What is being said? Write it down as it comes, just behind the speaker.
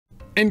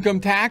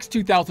Income tax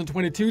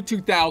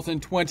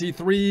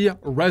 2022-2023,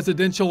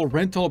 residential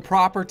rental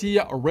property,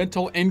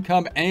 rental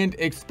income and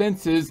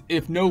expenses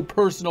if no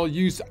personal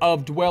use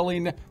of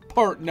dwelling,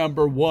 part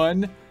number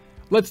 1.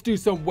 Let's do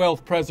some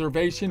wealth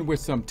preservation with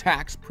some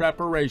tax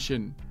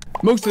preparation.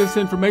 Most of this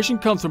information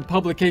comes from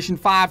publication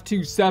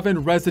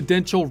 527,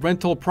 residential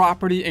rental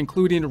property,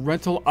 including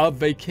rental of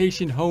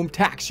vacation home,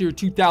 tax year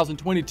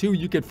 2022.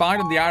 You can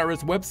find on the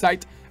IRS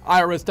website,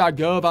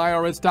 irs.gov,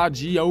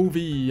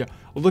 irs.gov.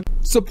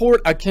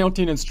 Support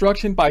accounting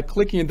instruction by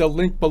clicking the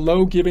link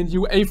below, giving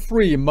you a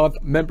free month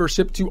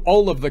membership to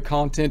all of the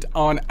content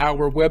on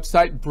our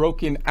website,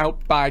 broken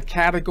out by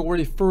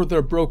category,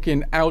 further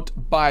broken out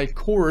by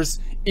course.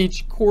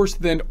 Each course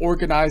then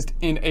organized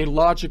in a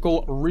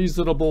logical,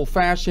 reasonable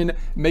fashion,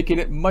 making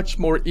it much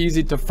more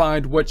easy to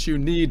find what you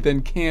need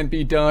than can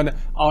be done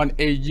on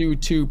a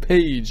YouTube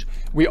page.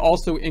 We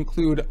also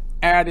include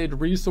added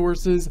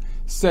resources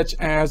such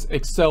as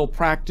Excel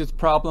practice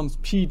problems,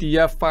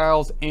 PDF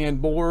files,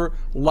 and more,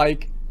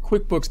 like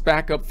QuickBooks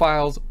backup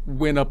files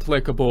when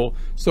applicable.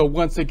 So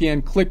once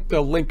again, click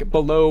the link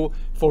below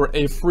for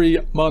a free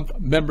month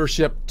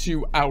membership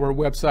to our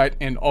website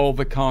and all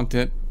the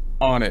content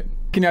on it.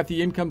 Looking at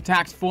the income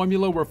tax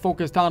formula, we're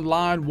focused on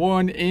line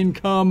 1,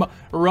 income.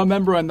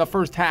 Remember, in the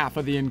first half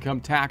of the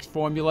income tax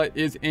formula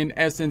is in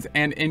essence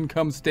an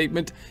income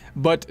statement,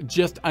 but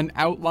just an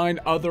outline,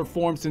 other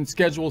forms and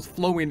schedules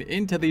flowing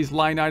into these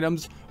line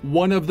items.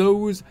 One of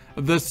those,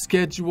 the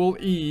Schedule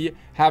E,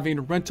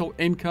 having rental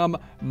income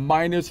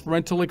minus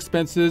rental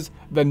expenses,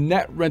 the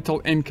net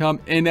rental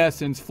income in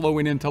essence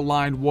flowing into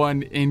line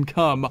 1,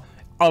 income,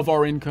 of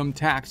our income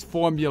tax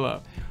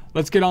formula.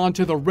 Let's get on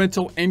to the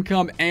rental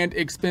income and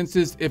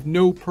expenses if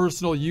no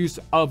personal use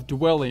of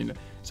dwelling.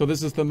 So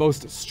this is the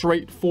most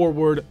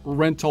straightforward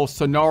rental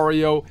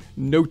scenario,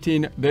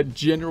 noting that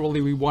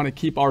generally we want to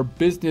keep our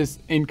business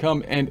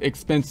income and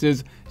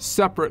expenses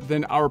separate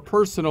than our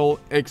personal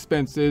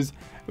expenses,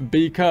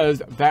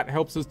 because that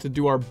helps us to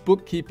do our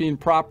bookkeeping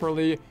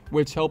properly,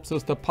 which helps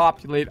us to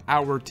populate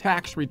our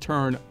tax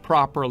return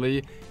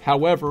properly.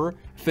 However,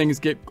 things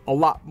get a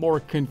lot more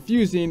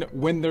confusing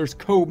when there's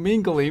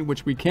commingling,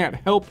 which we can't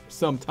help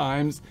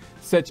sometimes,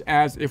 such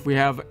as if we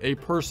have a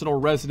personal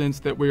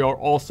residence that we are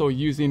also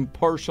using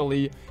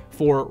partially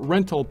for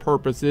rental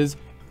purposes,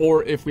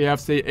 or if we have,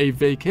 say, a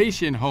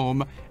vacation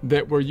home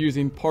that we're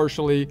using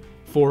partially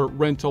for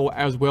rental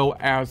as well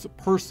as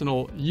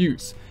personal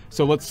use.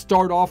 So let's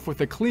start off with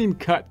a clean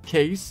cut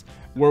case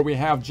where we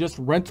have just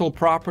rental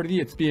property.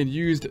 It's being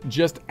used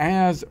just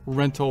as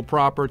rental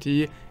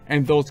property,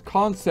 and those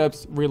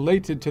concepts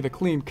related to the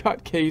clean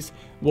cut case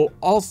will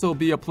also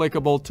be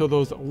applicable to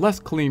those less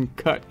clean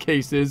cut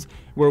cases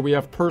where we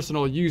have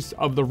personal use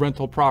of the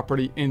rental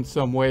property in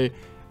some way,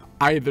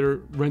 either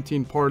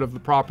renting part of the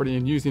property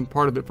and using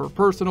part of it for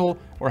personal,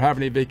 or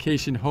having a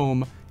vacation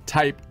home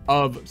type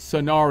of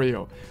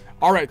scenario.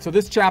 All right, so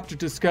this chapter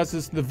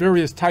discusses the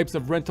various types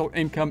of rental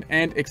income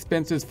and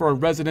expenses for a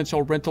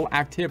residential rental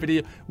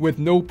activity with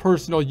no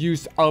personal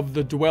use of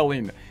the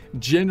dwelling.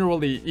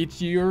 Generally,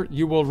 each year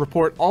you will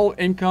report all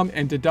income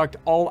and deduct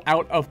all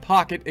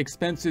out-of-pocket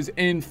expenses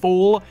in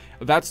full.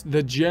 That's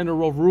the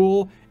general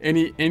rule.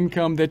 Any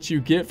income that you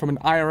get from an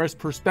IRS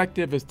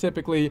perspective is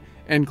typically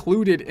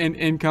included in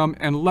income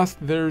unless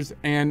there's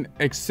an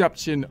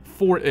exception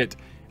for it.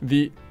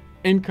 The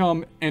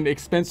income and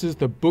expenses,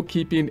 the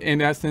bookkeeping in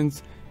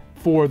essence,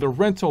 for the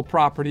rental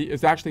property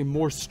is actually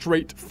more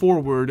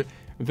straightforward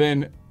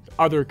than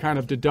other kind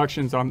of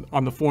deductions on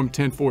the Form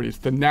 1040. It's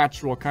the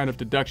natural kind of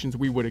deductions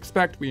we would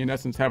expect. We in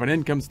essence have an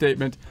income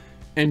statement,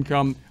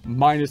 income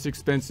minus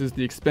expenses,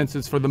 the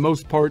expenses for the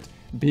most part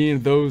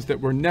being those that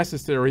were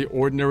necessary,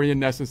 ordinary and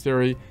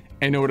necessary,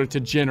 in order to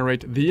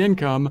generate the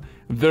income.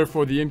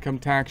 Therefore, the income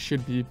tax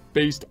should be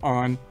based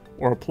on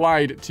or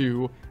applied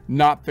to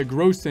not the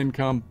gross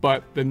income,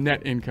 but the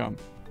net income.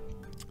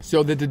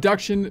 So the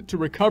deduction to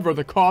recover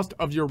the cost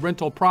of your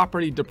rental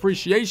property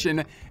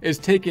depreciation is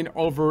taken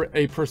over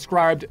a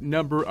prescribed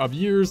number of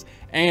years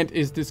and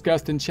is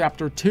discussed in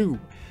Chapter 2.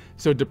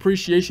 So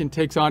depreciation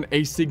takes on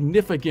a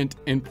significant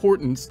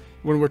importance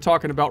when we're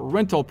talking about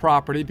rental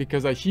property,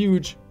 because a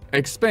huge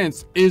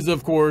expense is,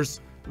 of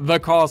course, the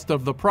cost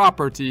of the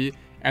property.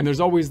 And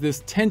there's always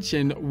this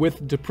tension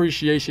with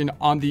depreciation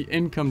on the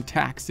income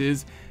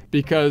taxes,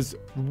 because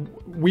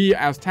we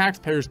as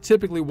taxpayers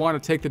typically want to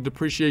take the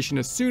depreciation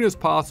as soon as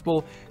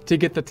possible to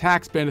get the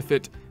tax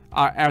benefit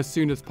as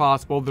soon as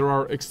possible. There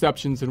are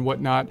exceptions and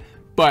whatnot,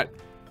 but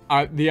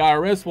the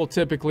IRS will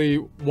typically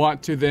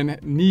want to then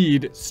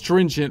need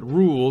stringent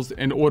rules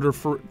in order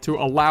to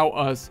allow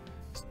us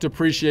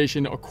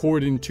depreciation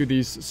according to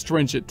these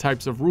stringent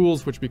types of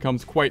rules, which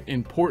becomes quite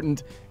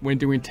important when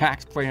doing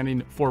tax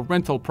planning for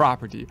rental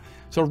property.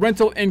 So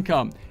rental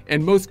income,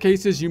 in most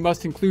cases, you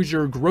must include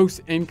your gross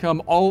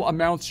income, all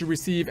amounts you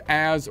receive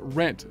as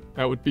rent.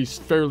 That would be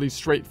fairly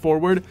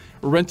straightforward.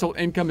 Rental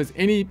income is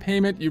any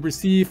payment you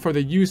receive for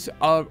the use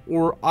of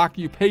or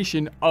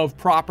occupation of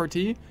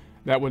property.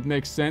 That would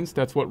make sense.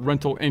 That's what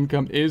rental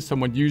income is.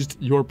 Someone used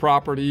your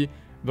property,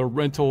 the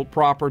rental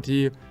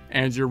property,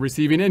 and you're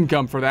receiving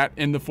income for that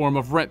in the form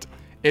of rent.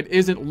 It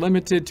isn't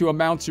limited to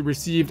amounts you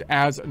received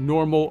as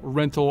normal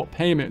rental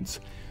payments.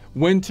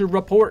 When to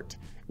report?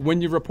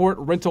 When you report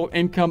rental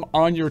income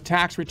on your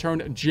tax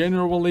return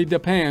generally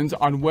depends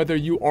on whether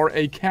you are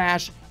a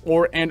cash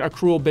or an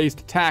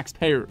accrual-based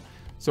taxpayer.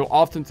 So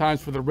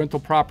oftentimes for the rental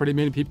property,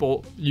 many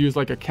people use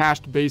like a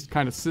cash-based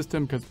kind of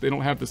system because they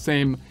don't have the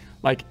same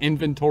like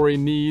inventory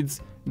needs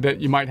that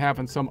you might have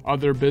in some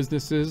other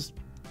businesses.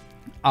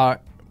 When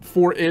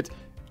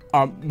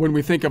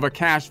we think of a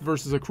cash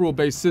versus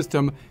accrual-based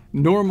system,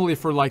 normally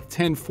for like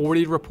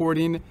 1040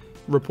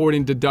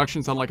 reporting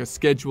deductions on like a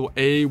Schedule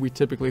A, we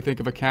typically think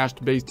of a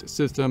cash-based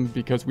system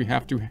because we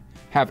have to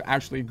have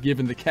actually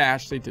given the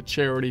cash, say to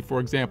charity, for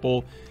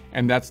example,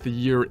 and that's the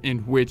year in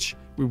which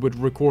we would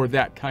record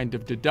that kind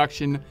of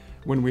deduction.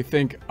 When we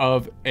think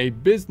of a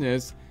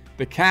business,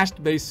 the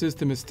cash-based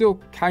system is still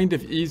kind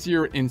of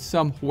easier in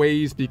some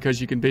ways because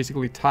you can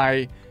basically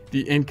tie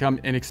the income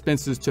and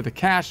expenses to the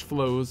cash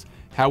flows.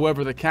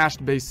 However, the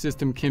cash-based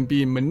system can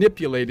be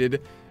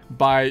manipulated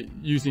by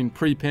using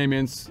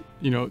prepayments,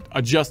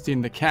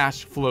 adjusting the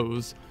cash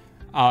flows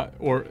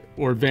or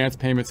advance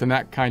payments and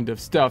that kind of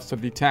stuff. So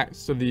the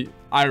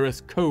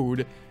IRS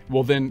code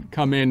will then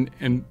come in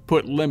and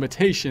put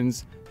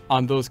limitations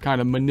on those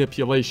kind of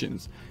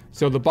manipulations.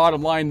 So the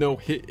bottom line though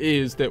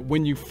is that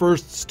when you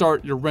first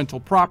start your rental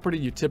property,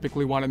 you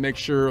typically want to make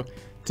sure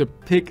to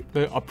pick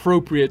the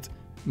appropriate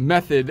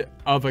method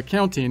of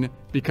accounting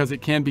because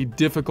it can be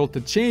difficult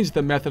to change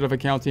the method of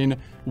accounting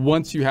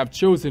once you have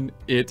chosen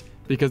it,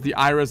 because the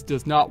IRS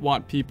does not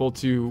want people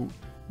to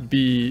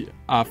be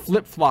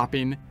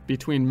flip-flopping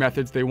between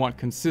methods. They want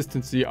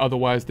consistency,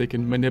 otherwise they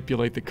can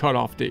manipulate the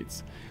cutoff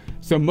dates.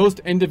 So most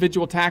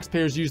individual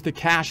taxpayers use the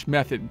cash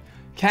method.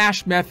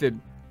 Cash method,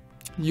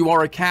 you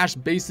are a cash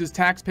basis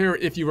taxpayer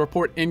if you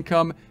report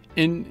income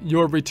in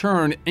your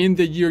return in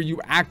the year you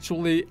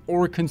actually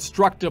or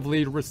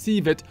constructively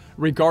receive it,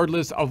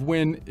 regardless of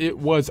when it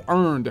was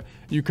earned.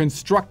 You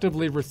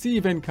constructively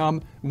receive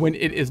income when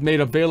it is made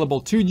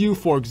available to you,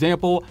 for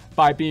example,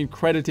 by being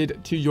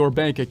credited to your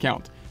bank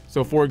account.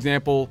 So for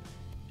example,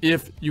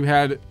 if you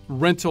had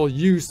rental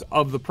use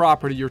of the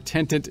property, your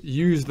tenant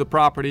used the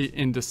property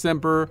in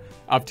December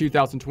of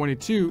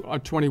 2022 or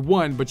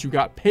 21, but you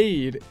got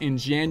paid in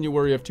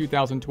January of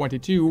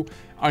 2022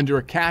 under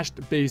a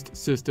cash-based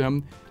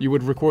system, you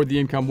would record the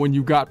income when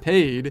you got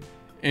paid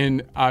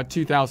in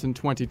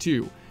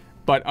 2022.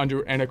 But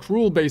under an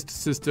accrual-based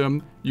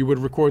system, you would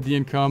record the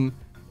income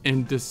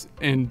in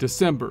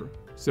December.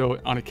 So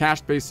on a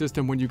cash-based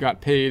system, when you got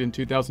paid in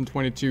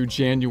 2022,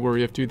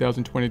 January of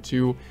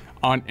 2022,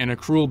 on an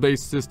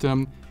accrual-based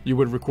system, you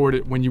would record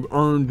it when you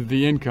earned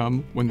the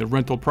income, when the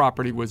rental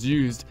property was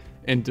used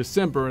in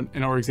December.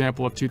 In our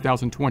example of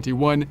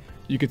 2021,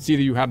 you could see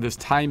that you have this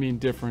timing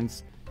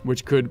difference,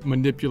 which could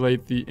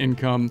manipulate the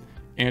income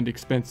and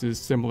expenses.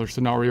 Similar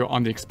scenario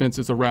on the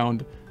expenses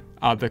around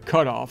the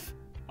cutoff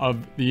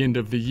of the end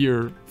of the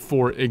year,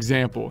 for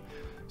example.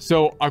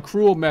 So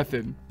accrual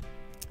method.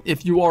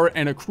 If you are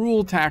an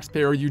accrual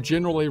taxpayer, you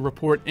generally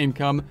report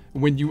income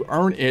when you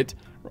earn it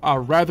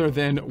rather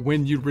than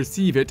when you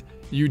receive it.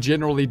 You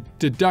generally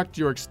deduct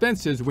your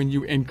expenses when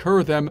you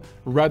incur them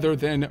rather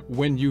than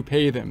when you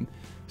pay them.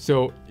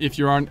 So if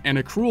you're on an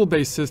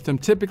accrual-based system,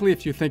 typically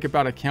if you think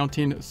about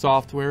accounting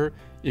software,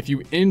 if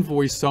you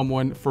invoice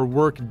someone for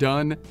work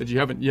done that you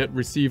haven't yet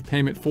received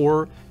payment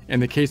for, in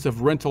the case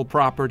of rental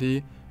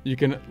property, you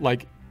can,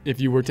 like, if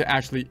you were to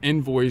actually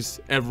invoice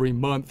every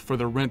month for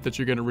the rent that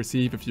you're going to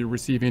receive, if you're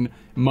receiving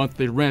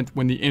monthly rent,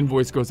 when the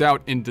invoice goes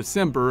out in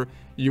December,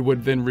 you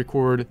would then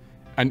record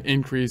an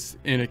increase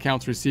in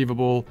accounts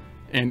receivable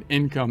and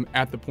income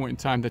at the point in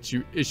time that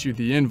you issue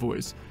the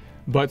invoice.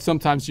 But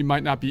sometimes you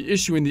might not be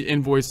issuing the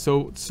invoice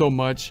so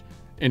much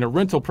in a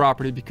rental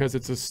property because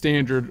it's a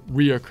standard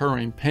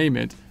reoccurring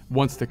payment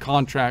once the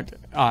contract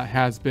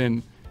has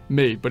been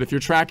made. But if you're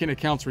tracking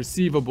accounts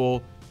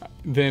receivable,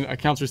 then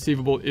accounts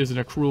receivable is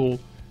an accrual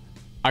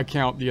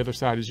account. The other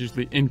side is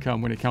usually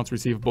income when accounts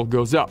receivable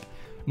goes up.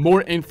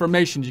 More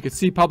information, you can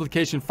see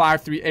publication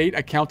 538,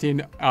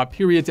 accounting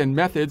periods and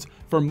methods,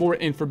 for more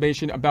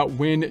information about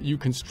when you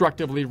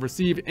constructively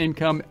receive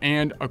income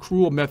and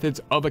accrual methods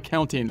of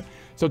accounting.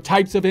 So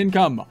types of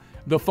income.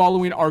 The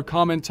following are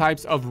common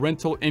types of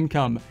rental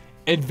income.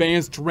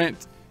 Advanced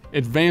rent.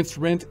 Advanced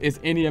rent is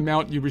any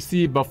amount you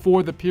receive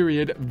before the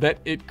period that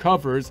it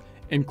covers.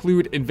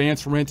 Include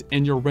advanced rent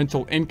in your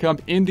rental income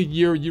in the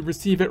year you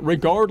receive it,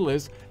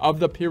 regardless of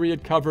the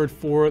period covered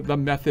for the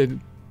method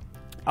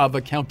of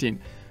accounting.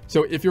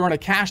 So if you're on a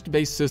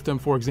cash-based system,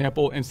 for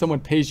example, and someone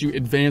pays you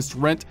advanced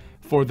rent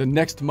for the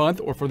next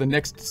month or for the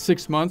next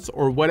 6 months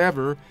or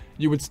whatever,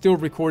 you would still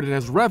record it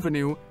as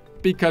revenue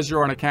because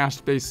you're on a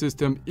cash-based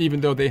system,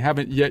 even though they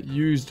haven't yet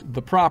used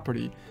the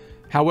property.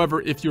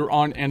 However, if you're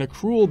on an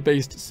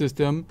accrual-based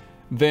system,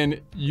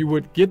 then you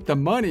would get the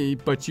money,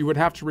 but you would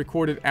have to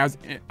record it as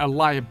a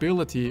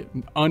liability,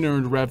 an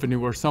unearned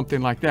revenue or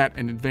something like that,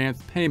 an advance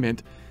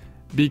payment,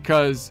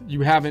 because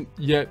you haven't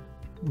yet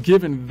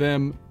given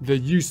them the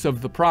use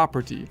of the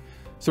property.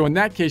 So in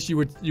that case, you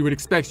would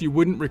expect you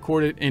wouldn't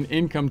record it in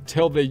income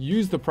till they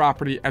use the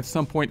property at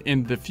some point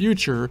in the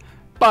future.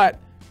 But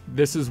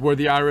this is where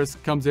the IRS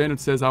comes in and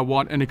says, I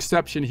want an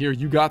exception here.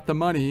 You got the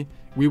money.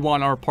 We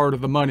want our part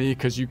of the money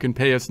because you can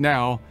pay us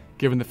now,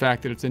 given the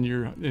fact that it's in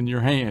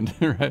your hand.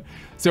 Right?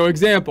 So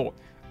example,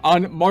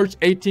 on March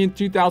 18th,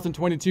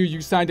 2022,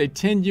 you signed a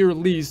 10-year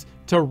lease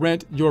to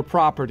rent your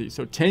property.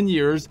 So 10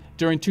 years.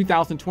 During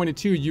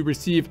 2022, you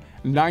receive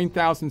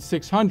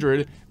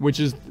 $9,600, which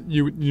is,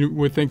 you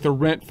would think, the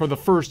rent for the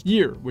first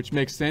year, which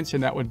makes sense,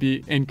 and that would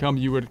be income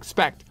you would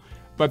expect.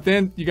 But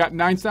then you got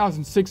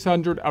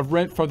 $9,600 of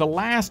rent for the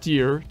last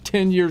year.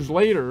 10 years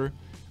later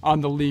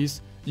on the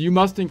lease, you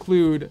must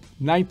include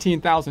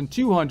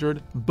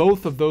 $19,200,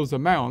 both of those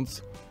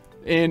amounts,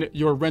 in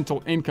your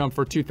rental income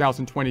for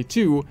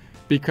 2022,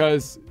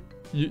 because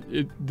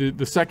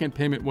the second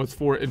payment was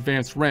for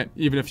advanced rent,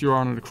 even if you're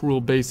on an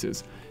accrual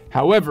basis.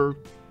 However,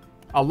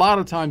 a lot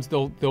of times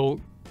they'll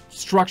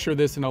structure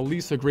this in a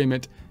lease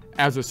agreement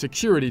as a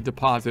security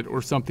deposit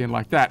or something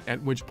like that,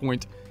 at which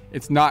point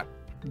it's not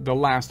the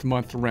last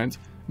month's rent,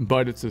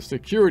 but it's a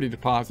security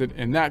deposit.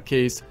 In that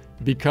case,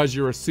 because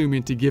you're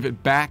assuming to give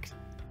it back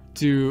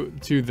to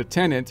the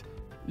tenant,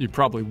 you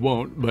probably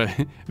won't, but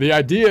the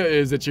idea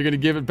is that you're going to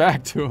give it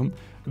back to them,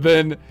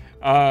 then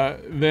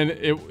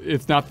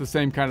it's not the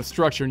same kind of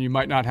structure, and you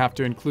might not have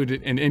to include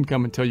it in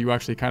income until you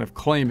actually kind of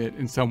claim it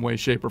in some way,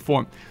 shape, or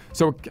form.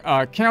 So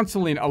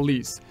canceling a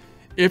lease.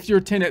 If your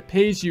tenant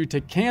pays you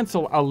to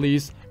cancel a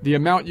lease, the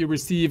amount you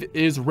receive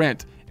is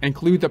rent.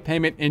 Include the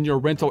payment in your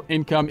rental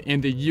income in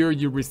the year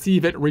you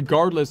receive it,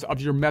 regardless of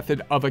your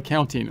method of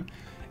accounting.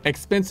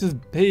 Expenses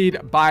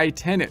paid by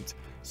tenant.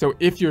 So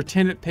if your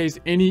tenant pays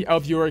any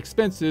of your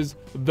expenses,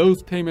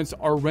 those payments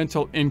are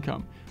rental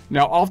income.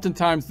 Now,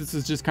 oftentimes this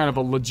is just kind of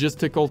a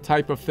logistical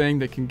type of thing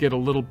that can get a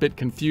little bit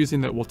confusing,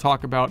 that we'll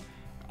talk about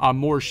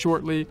more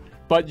shortly.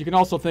 But you can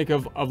also think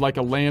of like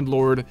a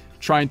landlord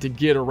trying to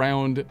get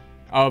around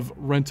of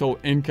rental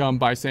income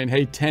by saying,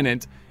 hey,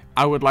 tenant,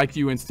 I would like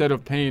you, instead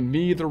of paying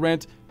me the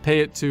rent,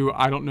 pay it to,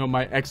 I don't know,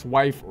 my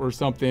ex-wife or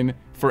something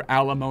for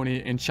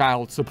alimony and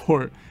child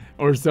support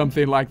or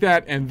something like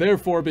that. And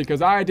therefore,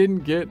 because I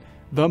didn't get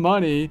the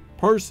money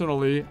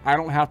personally, I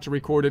don't have to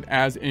record it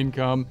as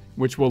income,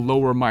 which will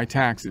lower my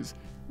taxes.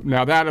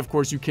 Now that, of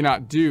course, you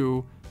cannot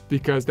do,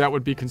 because that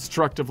would be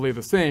constructively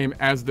the same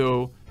as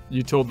though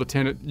you told the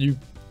tenant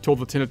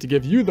to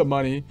give you the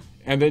money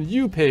and then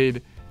you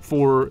paid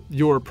for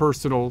your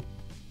personal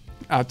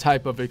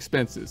type of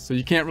expenses. So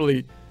you can't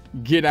really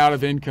get out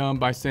of income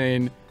by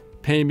saying,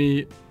 pay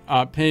me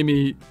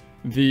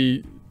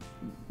the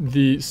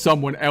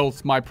someone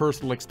else my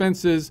personal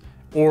expenses,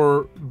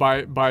 or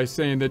by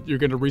saying that you're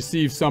going to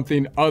receive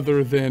something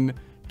other than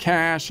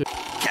cash.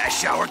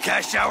 Cash shower,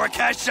 cash shower,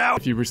 cash shower.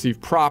 If you receive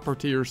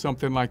property or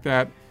something like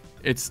that,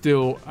 it's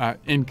still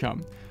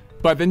income.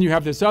 But then you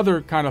have this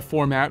other kind of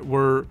format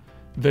where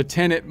the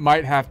tenant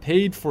might have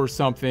paid for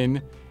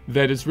something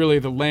that is really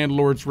the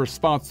landlord's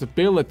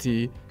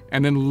responsibility,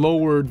 and then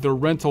lowered the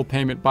rental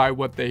payment by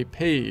what they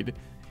paid.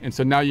 And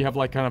so now you have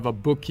like kind of a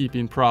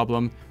bookkeeping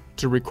problem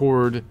to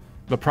record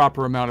the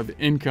proper amount of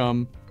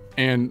income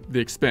and the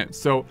expense.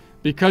 So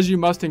because you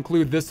must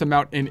include this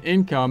amount in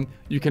income,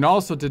 you can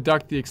also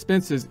deduct the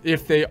expenses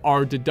if they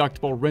are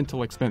deductible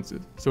rental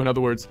expenses. So in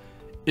other words,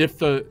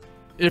 if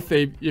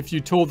you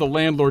told the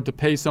landlord to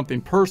pay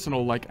something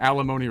personal like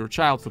alimony or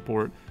child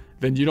support,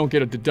 then you don't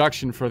get a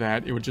deduction for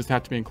that. It would just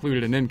have to be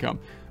included in income.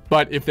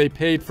 But if they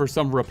paid for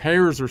some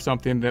repairs or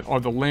something that are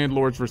the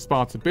landlord's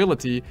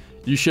responsibility,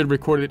 you should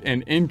record it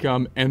in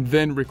income and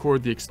then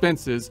record the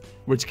expenses,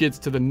 which gets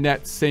to the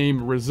net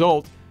same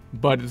result,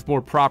 but it's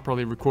more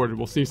properly recorded.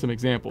 We'll see some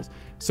examples.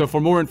 So for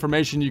more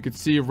information, you could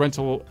see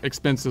rental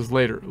expenses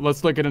later.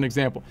 Let's look at an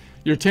example.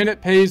 Your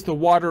tenant pays the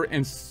water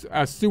and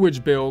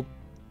sewage bill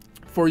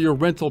for your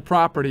rental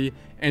property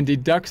and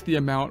deducts the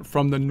amount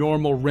from the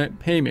normal rent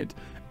payment.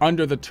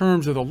 Under the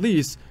terms of the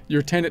lease,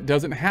 your tenant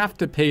doesn't have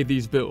to pay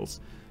these bills.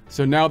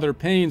 So now they're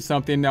paying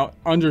something. Now,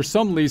 under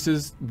some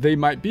leases, they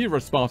might be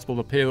responsible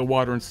to pay the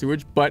water and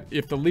sewage, but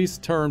if the lease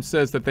term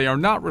says that they are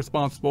not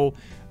responsible,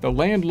 the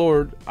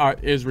landlord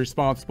is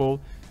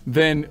responsible,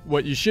 then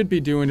what you should be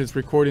doing is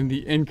recording the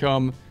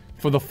income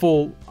for the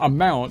full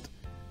amount,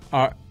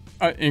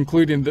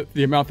 including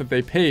the amount that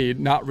they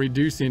paid, not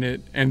reducing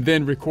it, and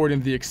then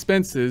recording the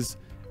expenses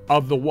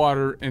of the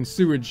water and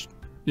sewage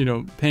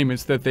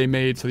payments that they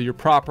made, so that you're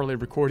properly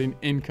recording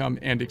income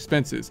and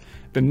expenses.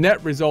 The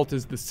net result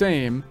is the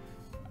same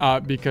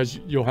because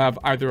you'll have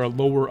either a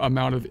lower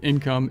amount of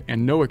income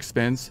and no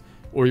expense,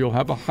 or you'll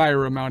have a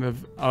higher amount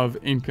of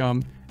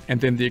income and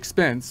then the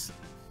expense,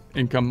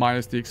 income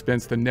minus the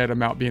expense, the net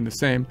amount being the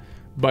same,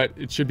 but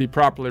it should be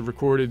properly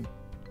recorded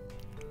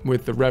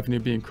with the revenue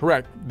being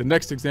correct. The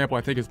next example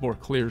I think is more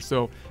clear.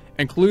 So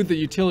include the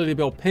utility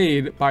bill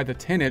paid by the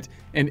tenant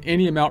and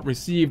any amount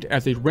received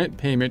as a rent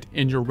payment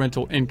in your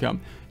rental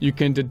income. You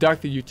can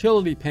deduct the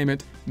utility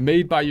payment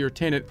made by your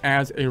tenant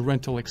as a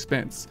rental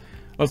expense.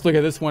 Let's look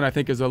at this one. I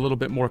think is a little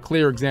bit more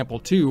clear. Example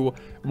 2,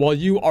 while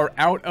you are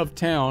out of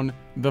town,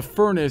 the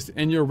furnace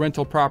in your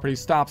rental property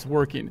stops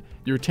working.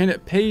 Your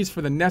tenant pays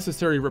for the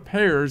necessary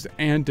repairs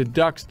and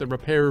deducts the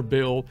repair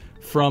bill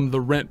from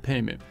the rent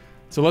payment.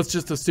 So let's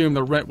just assume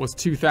the rent was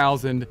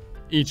 $2,000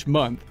 each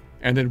month,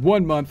 and then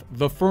one month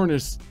the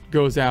furnace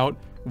goes out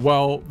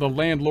while the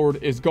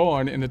landlord is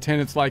gone, and the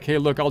tenant's like, hey,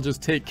 look, I'll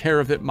just take care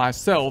of it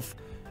myself,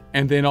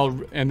 and then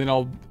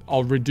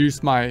I'll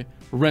reduce my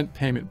rent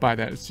payment by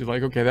that. It's just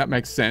like, okay, that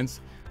makes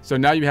sense. So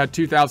now you had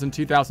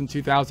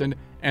 $2,000,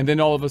 and then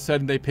all of a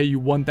sudden they pay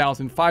you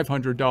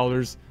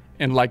 $1,500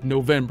 in like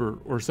November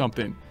or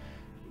something.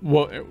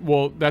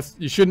 Well, that's,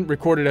 you shouldn't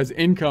record it as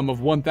income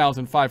of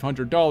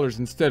 $1,500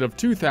 instead of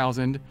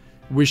 $2,000.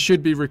 We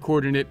should be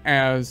recording it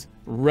as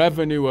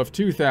revenue of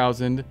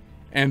 $2,000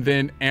 and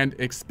then an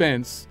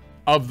expense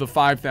of the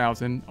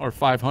 $5,000 or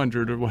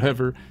 $500 or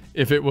whatever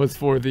if it was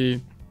for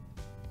the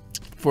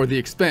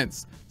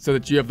expense, so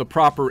that you have the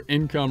proper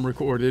income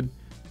recorded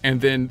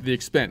and then the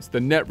expense. The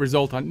net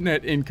result on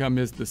net income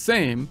is the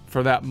same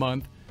for that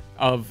month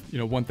of, you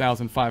know,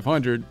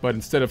 1,500, but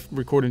instead of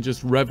recording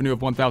just revenue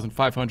of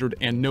 1,500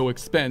 and no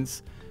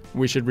expense,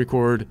 we should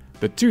record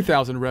the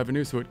 2,000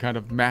 revenue, so it kind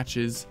of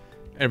matches,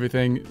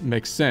 everything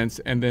makes sense,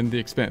 and then the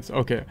expense.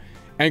 Okay.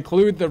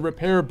 Include the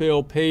repair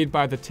bill paid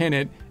by the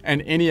tenant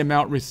and any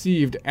amount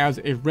received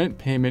as a rent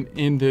payment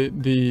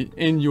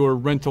in your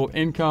rental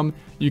income.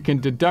 You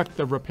can deduct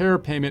the repair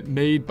payment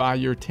made by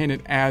your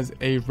tenant as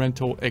a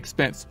rental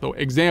expense. So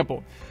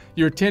example,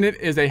 your tenant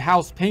is a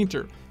house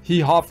painter.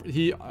 He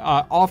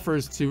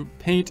offers to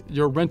paint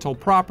your rental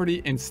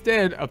property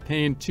instead of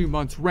paying 2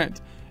 months rent.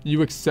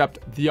 You accept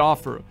the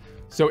offer.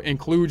 So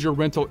include your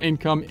rental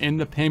income in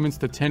the payments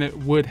the tenant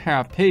would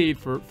have paid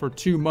for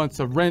 2 months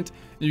of rent.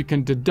 You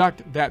can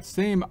deduct that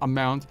same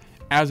amount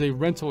as a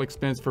rental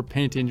expense for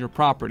painting your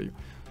property.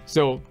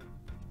 So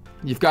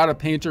you've got a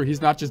painter. He's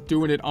not just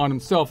doing it on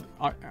himself,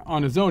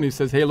 on his own. He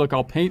says, hey, look,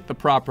 I'll paint the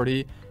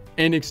property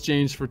in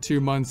exchange for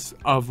 2 months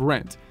of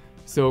rent.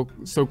 So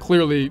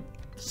clearly,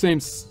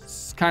 same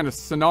kind of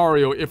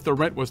scenario. If the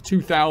rent was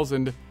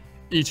 $2,000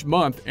 each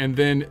month, and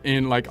then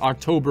in like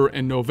October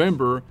and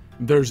November,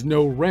 there's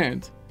no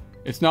rent.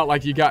 It's not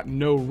like you got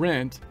no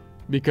rent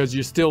because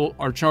you still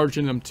are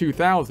charging them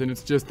 $2,000.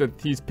 It's just that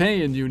he's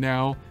paying you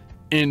now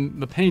in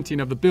the painting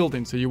of the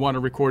building. So you want to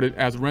record it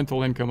as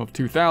rental income of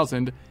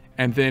 $2,000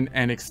 and then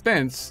an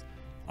expense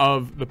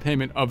of the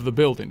payment of the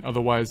building.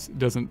 Otherwise, it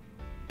doesn't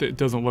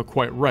look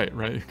quite right,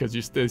 right?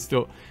 Because they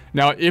still.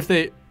 Now, if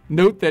they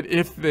note that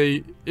if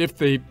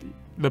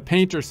the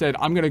painter said,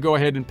 I'm going to go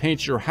ahead and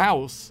paint your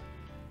house,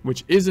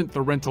 which isn't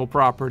the rental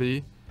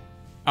property,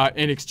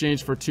 in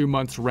exchange for 2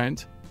 months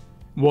rent,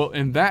 well,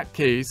 in that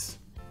case,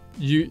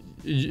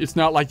 it's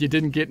not like you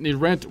didn't get any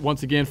rent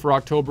once again for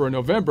October or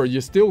November.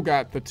 You still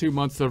got the 2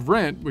 months of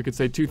rent. We could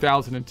say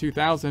 2,000 and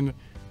 2,000,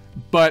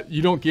 but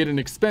you don't get an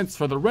expense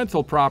for the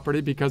rental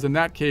property because in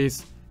that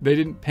case, they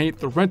didn't paint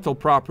the rental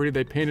property.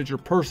 They painted your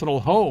personal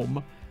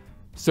home.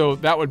 So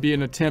that would be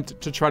an attempt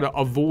to try to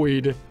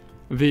avoid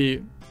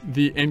the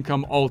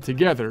income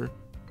altogether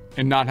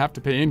and not have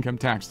to pay income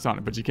taxes on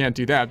it. But you can't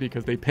do that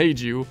because they paid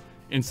you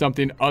in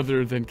something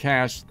other than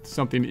cash,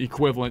 something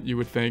equivalent, you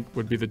would think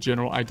would be the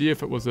general idea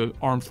if it was an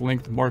arm's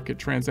length market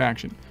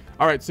transaction.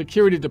 All right,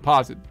 security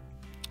deposit.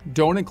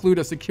 Don't include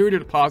a security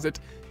deposit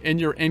in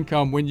your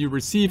income when you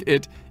receive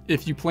it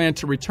if you plan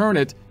to return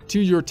it to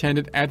your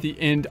tenant at the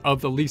end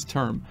of the lease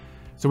term.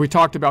 So we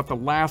talked about the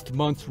last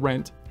month's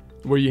rent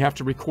where you have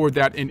to record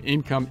that in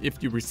income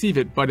if you receive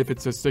it. But if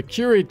it's a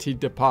security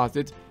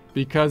deposit,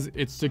 because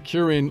it's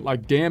securing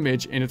like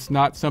damage and it's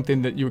not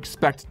something that you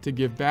expect to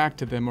give back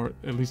to them, or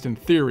at least in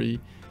theory,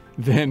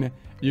 then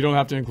you don't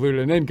have to include it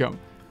in income,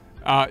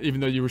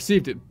 even though you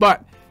received it.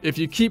 But if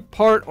you keep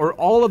part or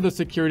all of the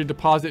security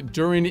deposit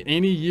during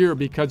any year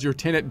because your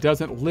tenant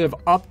doesn't live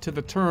up to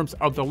the terms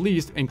of the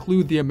lease,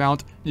 include the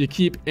amount you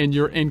keep in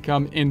your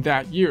income in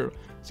that year.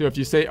 So if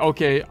you say,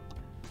 okay,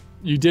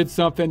 you did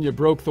something, you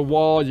broke the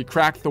wall, you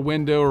cracked the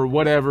window or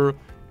whatever,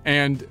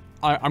 and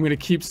I'm going to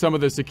keep some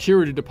of the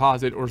security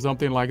deposit or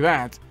something like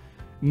that.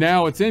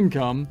 Now it's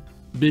income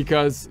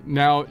because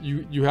now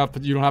you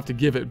don't have to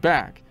give it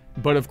back.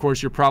 But of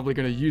course, you're probably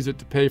going to use it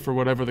to pay for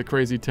whatever the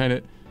crazy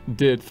tenant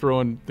did,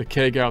 throwing the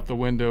keg out the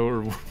window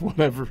or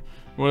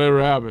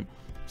whatever happened.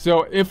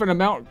 So if an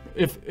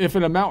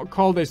amount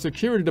called a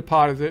security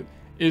deposit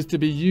is to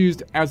be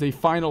used as a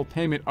final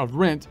payment of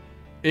rent,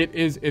 it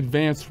is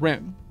advanced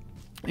rent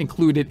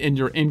included in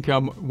your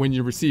income when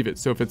you receive it.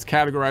 So if it's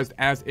categorized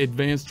as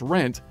advanced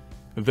rent,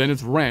 then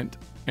it's rent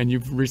and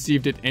you've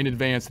received it in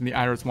advance and the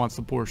IRS wants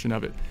a portion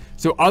of it.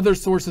 So other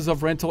sources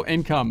of rental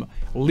income,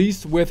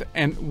 lease with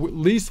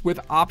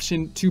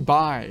option to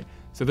buy.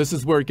 So this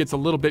is where it gets a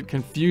little bit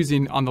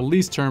confusing on the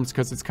lease terms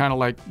because it's kind of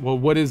like, well,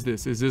 what is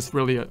this? Is this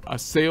really a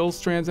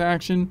sales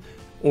transaction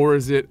or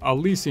is it a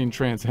leasing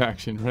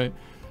transaction, right?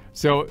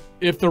 So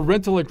if the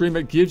rental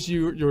agreement gives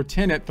you, your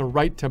tenant, the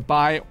right to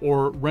buy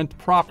or rent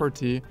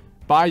property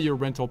buy your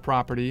rental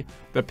property,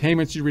 the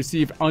payments you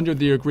receive under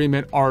the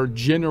agreement are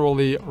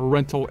generally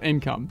rental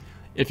income.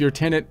 If your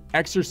tenant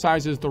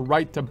exercises the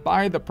right to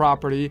buy the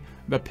property,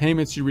 the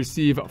payments you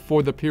receive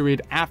for the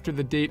period after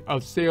the date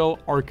of sale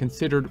are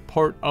considered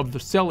part of the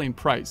selling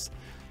price.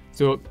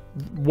 So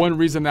one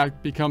reason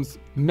that becomes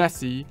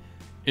messy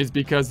is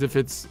because if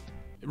it's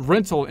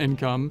rental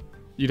income,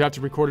 you'd have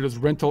to record it as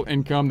rental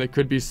income that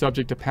could be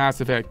subject to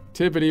passive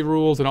activity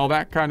rules and all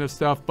that kind of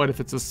stuff. But if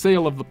it's a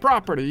sale of the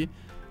property,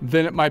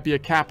 then it might be a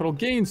capital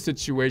gain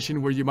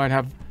situation where you might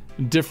have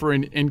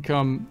different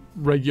income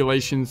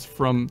regulations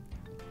from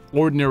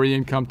ordinary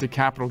income to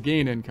capital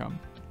gain income.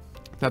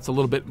 That's a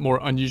little bit more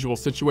unusual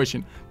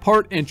situation.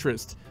 Part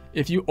interest.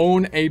 If you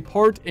own a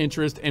part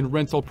interest in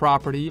rental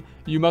property,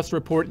 you must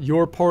report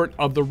your part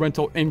of the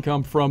rental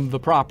income from the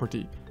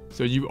property.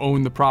 So you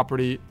own the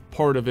property,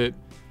 part of it,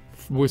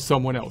 with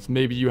someone else.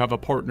 Maybe you have a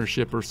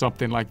partnership or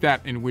something like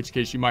that, in which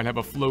case you might have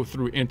a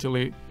flow-through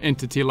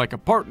entity like a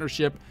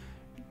partnership,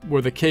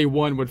 where the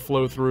K1 would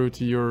flow through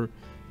to your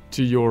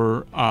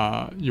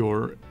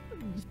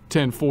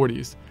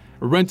 1040s.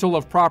 Rental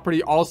of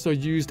property also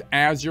used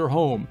as your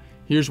home.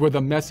 Here's where the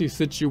messy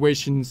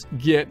situations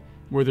get,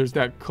 where there's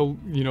that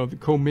the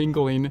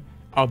commingling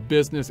of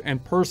business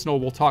and personal.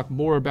 We'll talk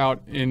more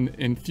about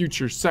in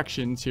future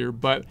sections here.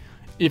 But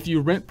if you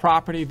rent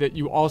property that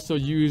you also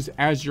use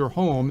as your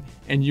home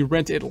and you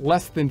rent it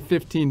less than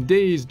 15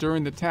 days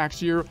during the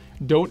tax year,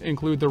 don't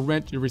include the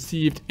rent you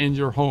received in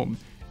your home.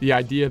 The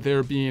idea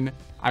there being,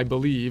 I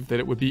believe, that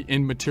it would be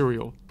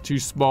immaterial, too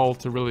small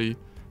to really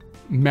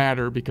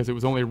matter because it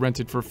was only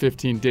rented for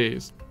 15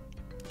 days.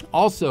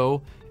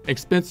 Also,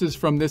 expenses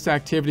from this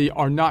activity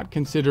are not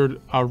considered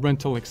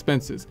rental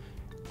expenses.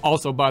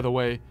 Also, by the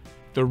way,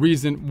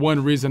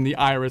 one reason the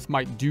IRS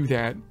might do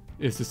that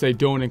is to say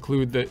don't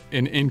include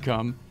an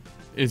income,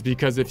 is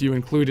because if you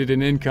include it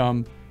in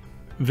income,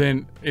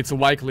 then it's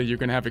likely you're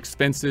going to have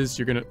expenses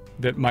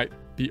that might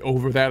be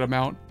over that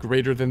amount,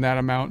 greater than that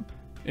amount,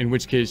 in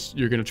which case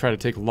you're going to try to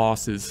take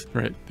losses,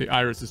 right? The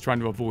IRS is trying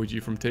to avoid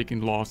you from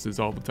taking losses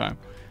all the time.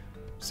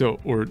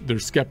 Or they're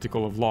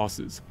skeptical of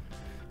losses.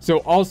 So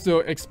also,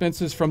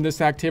 expenses from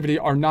this activity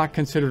are not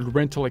considered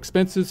rental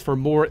expenses. For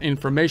more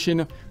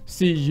information,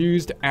 see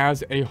used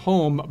as a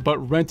home but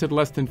rented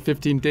less than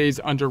 15 days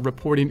under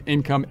reporting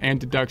income and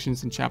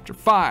deductions in Chapter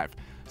 5.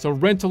 So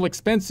rental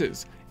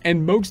expenses.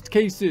 In most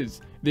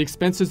cases, the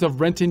expenses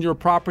of renting your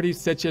property,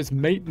 such as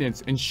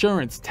maintenance,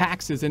 insurance,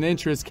 taxes, and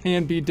interest,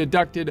 can be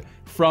deducted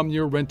from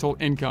your rental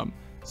income.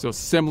 So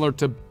similar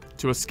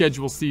to a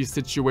Schedule C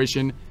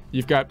situation,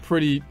 you've got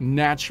pretty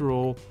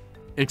natural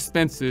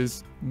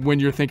expenses when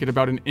you're thinking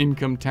about an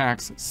income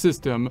tax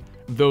system.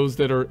 Those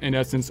that are in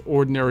essence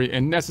ordinary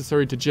and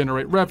necessary to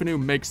generate revenue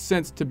make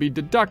sense to be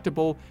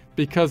deductible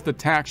because the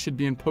tax should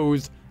be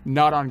imposed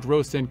not on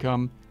gross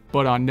income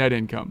but on net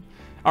income.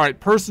 All right,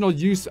 personal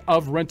use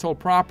of rental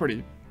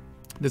property.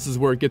 This is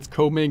where it gets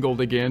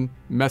commingled again,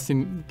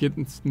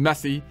 getting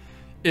messy.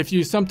 If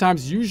you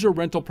sometimes use your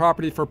rental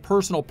property for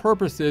personal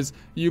purposes,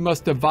 you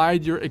must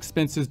divide your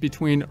expenses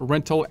between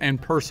rental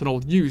and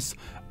personal use.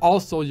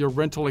 Also, your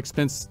rental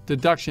expense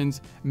deductions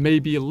may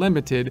be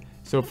limited.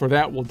 So for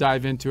that, we'll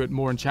dive into it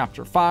more in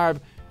Chapter 5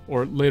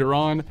 or later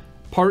on.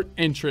 Part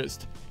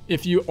interest.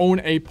 If you own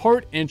a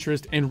part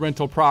interest in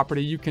rental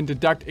property, you can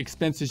deduct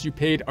expenses you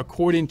paid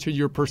according to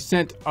your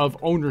percent of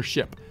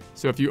ownership.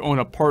 So if you own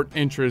a part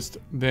interest,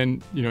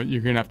 then you're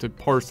going to have to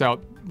parse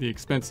out the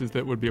expenses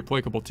that would be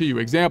applicable to you.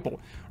 Example,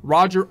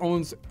 Roger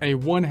owns a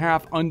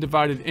 1/2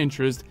 undivided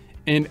interest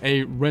in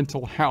a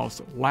rental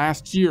house.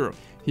 Last year,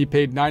 he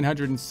paid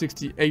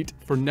 $968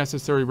 for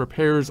necessary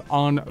repairs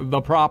on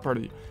the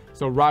property.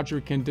 So Roger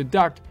can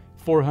deduct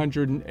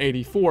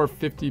 $484,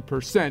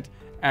 50%,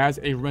 as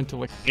a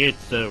rental expense.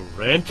 It's a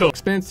rental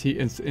expense. He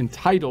is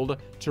entitled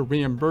to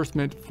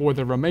reimbursement for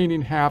the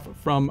remaining half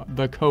from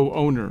the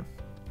co-owner.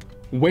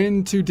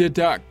 When to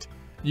deduct.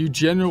 You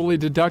generally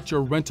deduct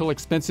your rental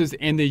expenses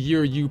in the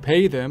year you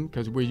pay them,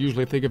 because we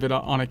usually think of it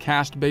on a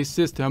cash-based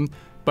system.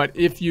 But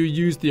if you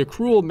use the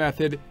accrual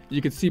method,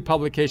 you can see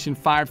publication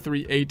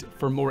 538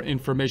 for more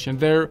information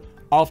there.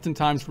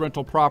 Oftentimes,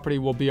 rental property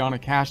will be on a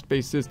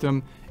cash-based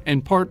system,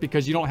 in part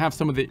because you don't have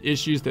some of the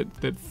issues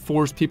that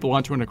force people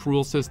onto an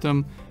accrual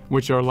system,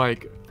 which are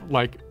like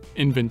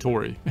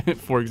inventory,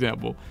 for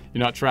example.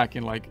 You're not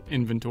tracking like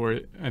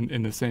inventory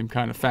in the same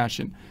kind of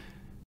fashion.